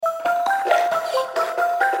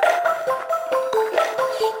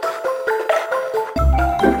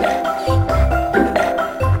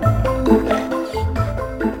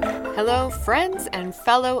friends and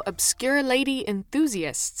fellow obscure lady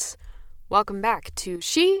enthusiasts. Welcome back to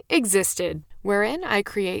She Existed, wherein I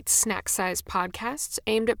create snack-sized podcasts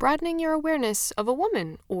aimed at broadening your awareness of a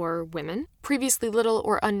woman or women previously little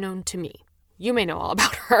or unknown to me. You may know all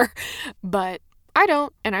about her, but I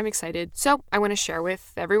don't, and I'm excited, so I want to share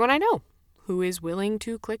with everyone I know who is willing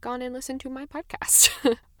to click on and listen to my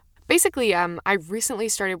podcast. Basically, I recently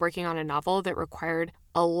started working on a novel that required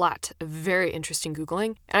a lot of very interesting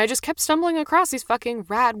Googling, and I just kept stumbling across these fucking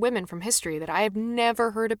rad women from history that I have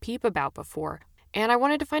never heard a peep about before. And I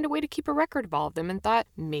wanted to find a way to keep a record of all of them and thought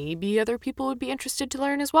maybe other people would be interested to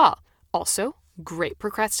learn as well. Also, great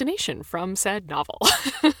procrastination from said novel.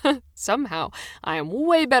 Somehow, I am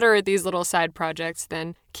way better at these little side projects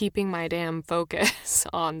than keeping my damn focus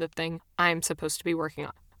on the thing I'm supposed to be working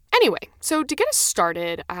on. Anyway, so to get us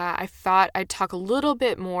started, I thought I'd talk a little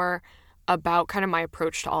bit more about kind of my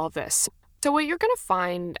approach to all of this. So what you're going to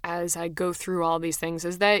find as I go through all these things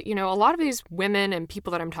is that, a lot of these women and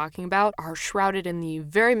people that I'm talking about are shrouded in the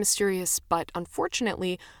very mysterious but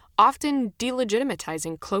unfortunately often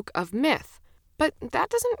delegitimatizing cloak of myth. But that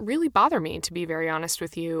doesn't really bother me, to be very honest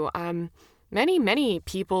with you. Many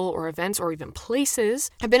people or events or even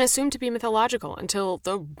places have been assumed to be mythological until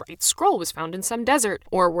the right scroll was found in some desert,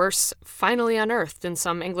 or worse, finally unearthed in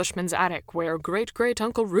some Englishman's attic where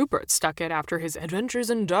great-great-uncle Rupert stuck it after his adventures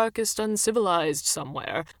in darkest uncivilized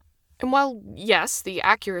somewhere. And while, yes, the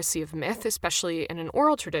accuracy of myth, especially in an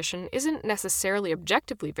oral tradition, isn't necessarily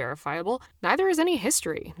objectively verifiable, neither is any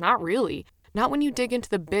history, not really. Not when you dig into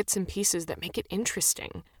the bits and pieces that make it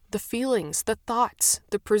interesting. The feelings, the thoughts,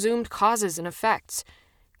 the presumed causes and effects.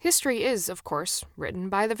 History is, of course, written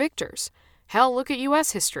by the victors. Hell, look at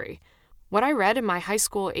U.S. history. What I read in my high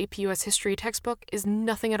school AP U.S. history textbook is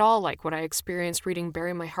nothing at all like what I experienced reading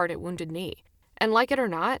Bury My Heart at Wounded Knee. And like it or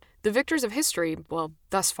not, the victors of history, well,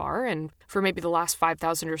 thus far, and for maybe the last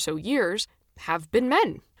 5,000 or so years, have been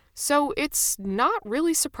men. So it's not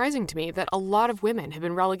really surprising to me that a lot of women have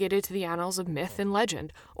been relegated to the annals of myth and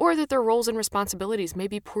legend, or that their roles and responsibilities may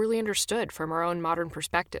be poorly understood from our own modern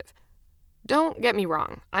perspective. Don't get me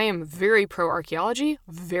wrong, I am very pro-archaeology,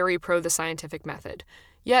 very pro the scientific method.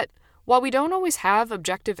 Yet, while we don't always have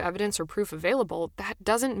objective evidence or proof available, that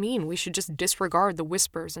doesn't mean we should just disregard the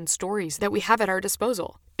whispers and stories that we have at our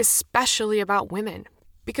disposal, especially about women.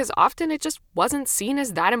 Because often it just wasn't seen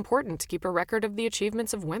as that important to keep a record of the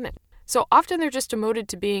achievements of women. So often they're just demoted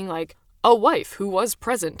to being like a wife who was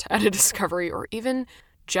present at a discovery or even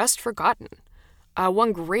just forgotten.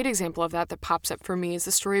 One great example of that pops up for me is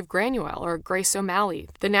the story of Granuaile or Grace O'Malley,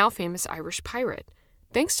 the now famous Irish pirate.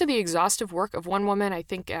 Thanks to the exhaustive work of one woman, I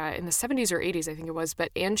think in the 70s or 80s, I think it was,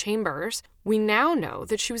 but Anne Chambers, we now know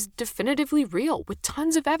that she was definitively real with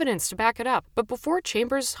tons of evidence to back it up. But before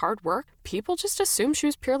Chambers' hard work, people just assumed she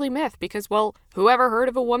was purely myth because, well, who ever heard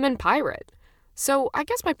of a woman pirate? So I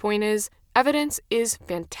guess my point is, evidence is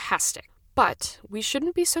fantastic, but we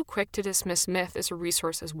shouldn't be so quick to dismiss myth as a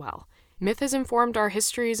resource as well. Myth has informed our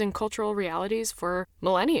histories and cultural realities for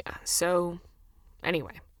millennia, so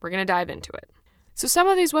anyway, we're going to dive into it. So some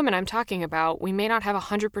of these women I'm talking about, we may not have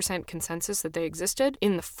 100% consensus that they existed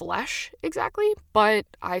in the flesh exactly, but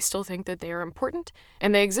I still think that they are important,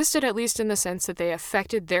 and they existed at least in the sense that they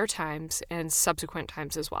affected their times and subsequent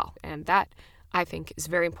times as well, and that, I think, is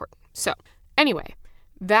very important. So, anyway,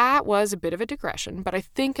 that was a bit of a digression, but I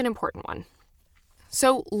think an important one.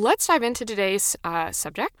 So let's dive into today's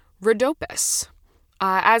subject, Rhodopis.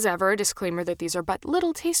 As ever, a disclaimer that these are but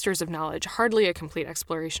little tasters of knowledge, hardly a complete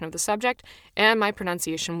exploration of the subject, and my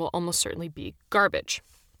pronunciation will almost certainly be garbage.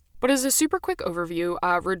 But as a super quick overview,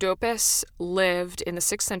 Rhodopis lived in the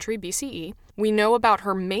 6th century BCE. We know about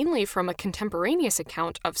her mainly from a contemporaneous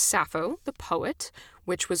account of Sappho, the poet,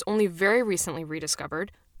 which was only very recently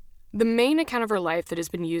rediscovered. The main account of her life that has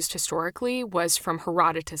been used historically was from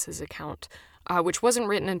Herodotus' account, which wasn't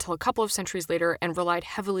written until a couple of centuries later and relied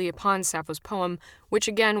heavily upon Sappho's poem, which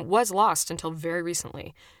again was lost until very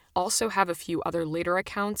recently. Also have a few other later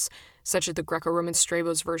accounts, such as the Greco-Roman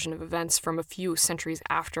Strabo's version of events from a few centuries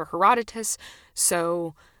after Herodotus,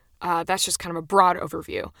 so that's just kind of a broad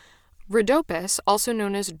overview. Rhodopis, also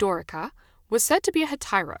known as Dorica, was said to be a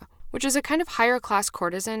hetaira, which is a kind of higher-class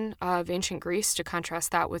courtesan of ancient Greece, to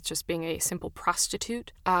contrast that with just being a simple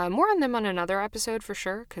prostitute. More on them on another episode for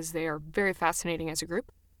sure, because they are very fascinating as a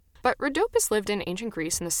group. But Rhodopis lived in ancient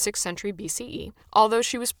Greece in the 6th century BCE, although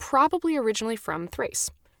she was probably originally from Thrace.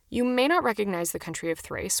 You may not recognize the country of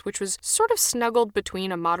Thrace, which was sort of snuggled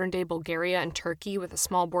between a modern-day Bulgaria and Turkey with a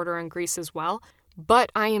small border on Greece as well, but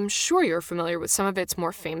I am sure you're familiar with some of its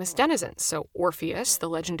more famous denizens. So Orpheus, the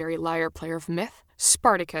legendary lyre player of myth,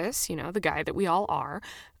 Spartacus, the guy that we all are,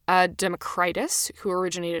 Democritus, who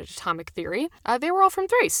originated atomic theory. They were all from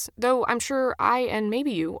Thrace, though I'm sure I and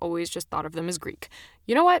maybe you always just thought of them as Greek.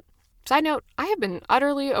 You know what? Side note, I have been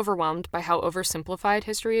utterly overwhelmed by how oversimplified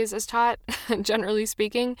history is as taught, generally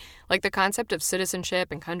speaking. Like, the concept of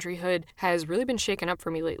citizenship and countryhood has really been shaken up for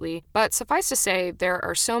me lately. But suffice to say, there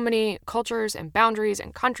are so many cultures and boundaries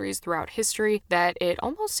and countries throughout history that it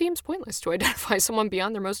almost seems pointless to identify someone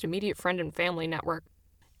beyond their most immediate friend and family network.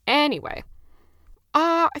 Anyway,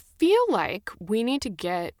 I feel like we need to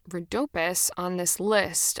get Rhodopis on this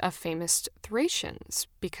list of famous Thracians,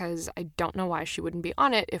 because I don't know why she wouldn't be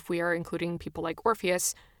on it if we are including people like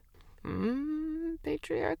Orpheus.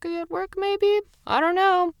 Patriarchy at work, maybe? I don't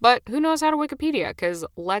know, but who knows how to Wikipedia, because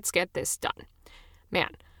let's get this done.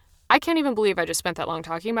 Man, I can't even believe I just spent that long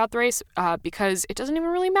talking about Thrace, because it doesn't even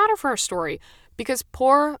really matter for our story. Because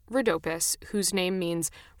poor Rhodopis, whose name means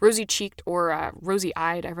rosy-cheeked or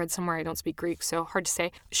rosy-eyed, I read somewhere, I don't speak Greek, so hard to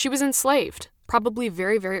say, she was enslaved, probably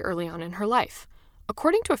very, very early on in her life.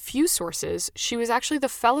 According to a few sources, she was actually the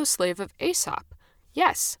fellow slave of Aesop.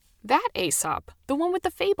 Yes, that Aesop, the one with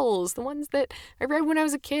the fables, the ones that I read when I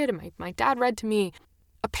was a kid and my dad read to me.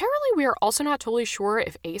 Apparently, we are also not totally sure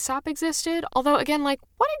if Aesop existed, although, again, what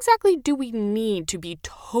exactly do we need to be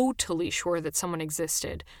totally sure that someone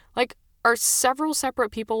existed? Are several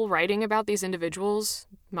separate people writing about these individuals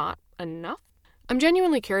not enough? I'm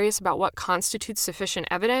genuinely curious about what constitutes sufficient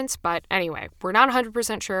evidence, but anyway, we're not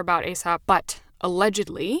 100% sure about Aesop, but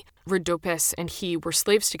allegedly, Rhodopis and he were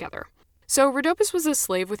slaves together. So Rhodopis was a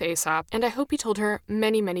slave with Aesop, and I hope he told her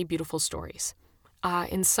many, many beautiful stories.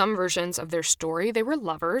 In some versions of their story, they were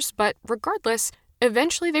lovers, but regardless,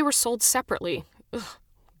 eventually they were sold separately. Ugh,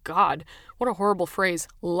 God, what a horrible phrase.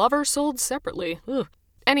 Lover sold separately. Ugh.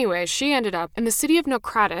 Anyway, she ended up in the city of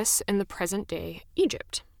Naucratis in the present-day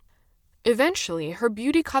Egypt. Eventually, her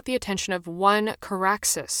beauty caught the attention of one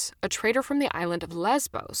Charaxus, a trader from the island of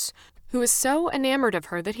Lesbos, who was so enamored of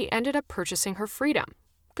her that he ended up purchasing her freedom.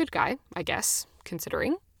 Good guy, I guess,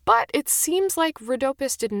 considering. But it seems like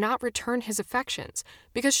Rhodopis did not return his affections,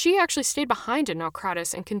 because she actually stayed behind in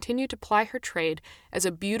Naucratis and continued to ply her trade as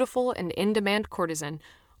a beautiful and in-demand courtesan,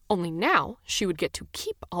 only now she would get to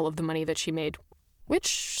keep all of the money that she made,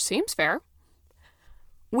 which seems fair.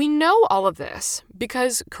 We know all of this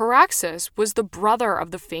because Charaxus was the brother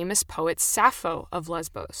of the famous poet Sappho of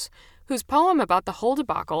Lesbos, whose poem about the whole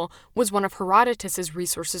debacle was one of Herodotus's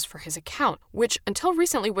resources for his account, which until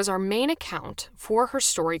recently was our main account for her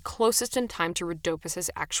story closest in time to Rhodopis's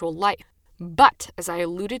actual life. But, as I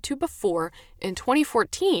alluded to before, in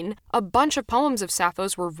 2014, a bunch of poems of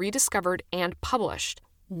Sappho's were rediscovered and published,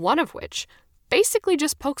 one of which basically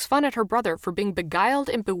just pokes fun at her brother for being beguiled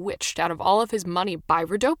and bewitched out of all of his money by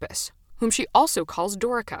Rhodopis, whom she also calls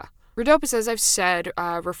Dorica. Rhodopis, as I've said,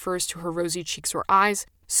 refers to her rosy cheeks or eyes,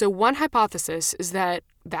 so one hypothesis is that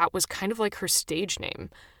that was kind of like her stage name.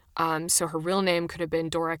 So her real name could have been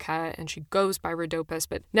Dorica, and she goes by Rhodopis,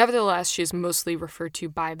 but nevertheless, she is mostly referred to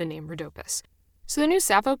by the name Rhodopis. So the new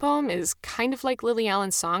Sappho poem is kind of like Lily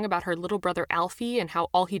Allen's song about her little brother Alfie and how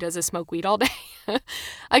all he does is smoke weed all day.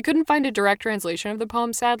 I couldn't find a direct translation of the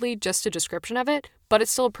poem, sadly, just a description of it, but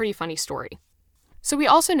it's still a pretty funny story. So we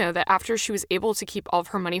also know that after she was able to keep all of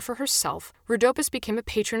her money for herself, Rhodopis became a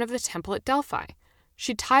patron of the temple at Delphi.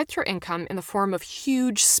 She tithed her income in the form of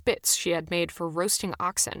huge spits she had made for roasting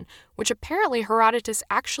oxen, which apparently Herodotus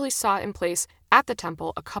actually saw in place at the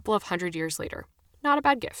temple a couple of 100 years later. Not a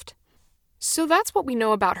bad gift. So that's what we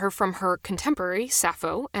know about her from her contemporary,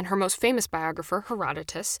 Sappho, and her most famous biographer,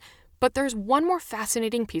 Herodotus. But there's one more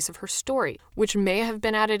fascinating piece of her story, which may have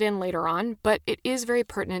been added in later on, but it is very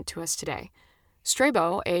pertinent to us today.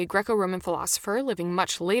 Strabo, a Greco-Roman philosopher living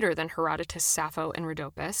much later than Herodotus, Sappho, and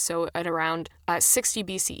Rhodopis, so at around 60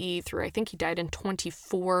 BCE through I think he died in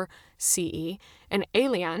 24 CE, and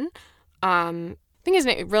Aelian, I think his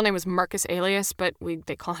real name was Marcus Aelius, but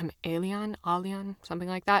they call him Aelian, something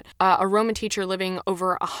like that. A Roman teacher living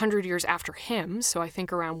over 100 years after him, so I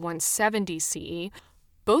think around 170 CE,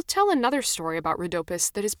 both tell another story about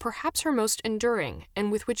Rhodopis that is perhaps her most enduring,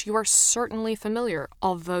 and with which you are certainly familiar,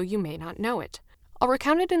 although you may not know it. I'll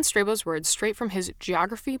recount it in Strabo's words straight from his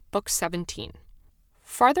Geography, Book 17.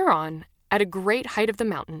 Farther on, at a great height of the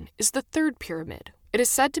mountain, is the third pyramid. It is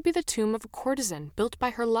said to be the tomb of a courtesan built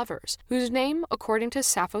by her lovers, whose name, according to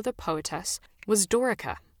Sappho the poetess, was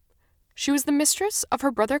Dorica. She was the mistress of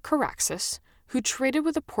her brother Charaxus, who traded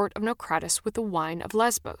with the port of Naucratis with the wine of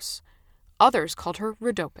Lesbos. Others called her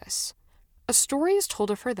Rhodopis. A story is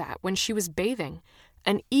told of her that, when she was bathing,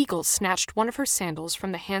 an eagle snatched one of her sandals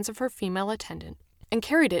from the hands of her female attendant and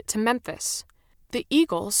carried it to Memphis. The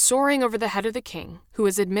eagle, soaring over the head of the king, who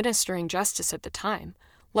was administering justice at the time,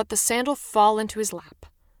 let the sandal fall into his lap.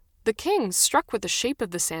 The king, struck with the shape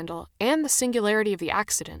of the sandal and the singularity of the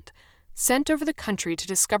accident, sent over the country to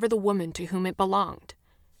discover the woman to whom it belonged.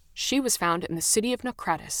 She was found in the city of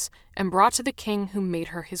Naucratis and brought to the king who made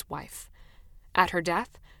her his wife. At her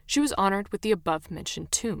death, she was honored with the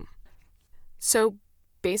above-mentioned tomb. So,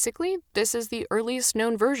 basically, this is the earliest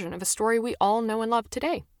known version of a story we all know and love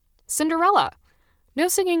today. Cinderella. No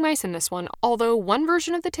singing mice in this one, although one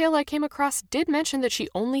version of the tale I came across did mention that she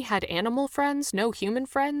only had animal friends, no human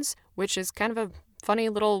friends, which is kind of a funny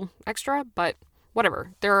little extra, but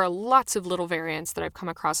whatever. There are lots of little variants that I've come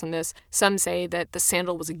across in this. Some say that the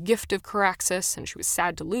sandal was a gift of Caraxes and she was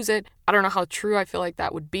sad to lose it. I don't know how true I feel like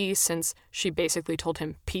that would be, since she basically told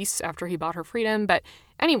him peace after he bought her freedom, but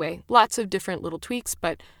anyway, lots of different little tweaks,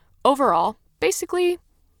 but overall, basically,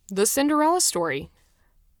 the Cinderella story.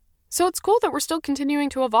 So it's cool that we're still continuing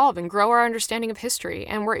to evolve and grow our understanding of history,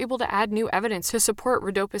 and we're able to add new evidence to support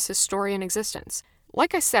Rhodopis' story and existence.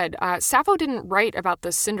 Like I said, Sappho didn't write about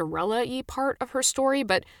the Cinderella-y part of her story,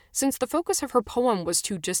 but since the focus of her poem was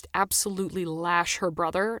to just absolutely lash her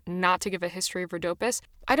brother, not to give a history of Rhodopis,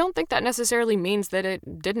 I don't think that necessarily means that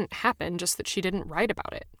it didn't happen, just that she didn't write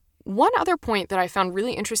about it. One other point that I found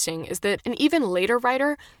really interesting is that an even later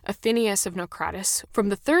writer, Athenaeus of Naucratis, from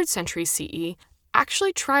the 3rd century CE,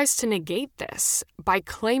 actually tries to negate this by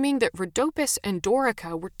claiming that Rhodopis and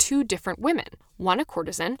Dorica were two different women, one a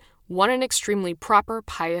courtesan, one an extremely proper,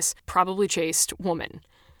 pious, probably chaste woman.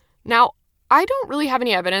 Now, I don't really have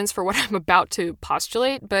any evidence for what I'm about to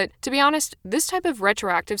postulate, but to be honest, this type of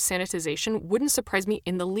retroactive sanitization wouldn't surprise me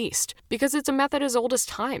in the least, because it's a method as old as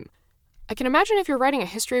time. I can imagine if you're writing a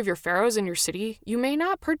history of your pharaohs in your city, you may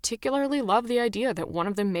not particularly love the idea that one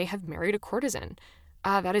of them may have married a courtesan.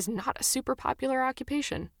 That is not a super popular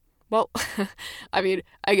occupation. Well, I mean,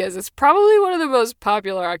 I guess it's probably one of the most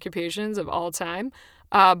popular occupations of all time,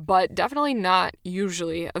 but definitely not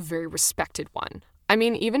usually a very respected one. I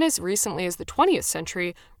mean, even as recently as the 20th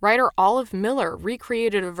century, writer Olive Miller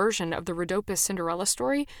recreated a version of the Rhodopis Cinderella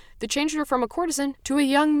story that changed her from a courtesan to a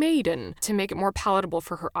young maiden to make it more palatable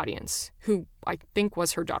for her audience, who I think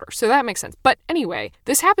was her daughter. So that makes sense. But anyway,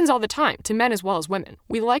 this happens all the time, to men as well as women.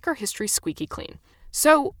 We like our history squeaky clean.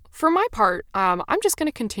 So, for my part, I'm just going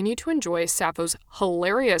to continue to enjoy Sappho's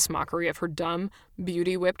hilarious mockery of her dumb,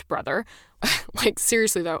 beauty-whipped brother. Like,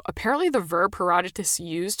 seriously though, apparently the verb Herodotus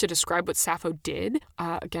used to describe what Sappho did,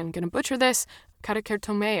 again, gonna butcher this,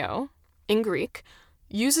 katakertomeo, in Greek,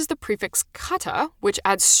 uses the prefix kata, which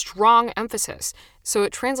adds strong emphasis. So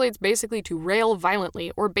it translates basically to rail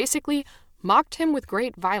violently, or basically mocked him with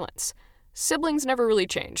great violence. Siblings never really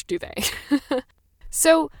change, do they?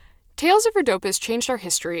 So, Tales of Rhodopis changed our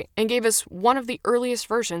history and gave us one of the earliest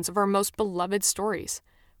versions of our most beloved stories.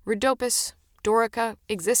 Rhodopis, Dorica,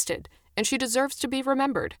 existed, and she deserves to be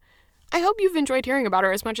remembered. I hope you've enjoyed hearing about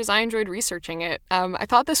her as much as I enjoyed researching it. I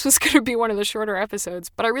thought this was going to be one of the shorter episodes,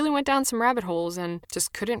 but I really went down some rabbit holes and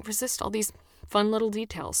just couldn't resist all these fun little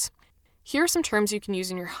details. Here are some terms you can use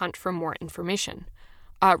in your hunt for more information.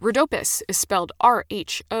 Rhodopis is spelled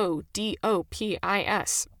Rhodopis.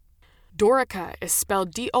 Dorica is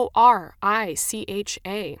spelled Doricha.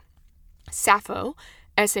 Sappho,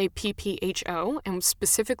 Sappho, and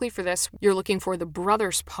specifically for this, you're looking for the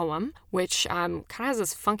brothers poem, which kind of has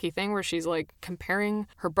this funky thing where she's like comparing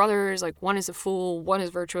her brothers, like one is a fool, one is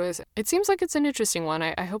virtuous. It seems like it's an interesting one.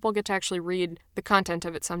 I hope I'll get to actually read the content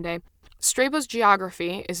of it someday. Strabo's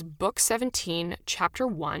geography is book 17, chapter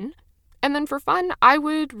 1. And then for fun, I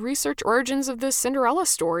would research origins of this Cinderella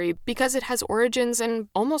story because it has origins in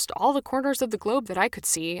almost all the corners of the globe that I could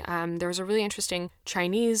see. There's a really interesting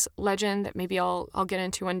Chinese legend that maybe I'll get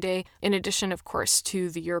into one day, in addition, of course,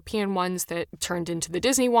 to the European ones that turned into the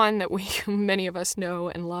Disney one that many of us know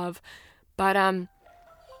and love. But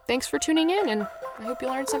thanks for tuning in, and I hope you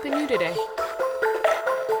learned something new today.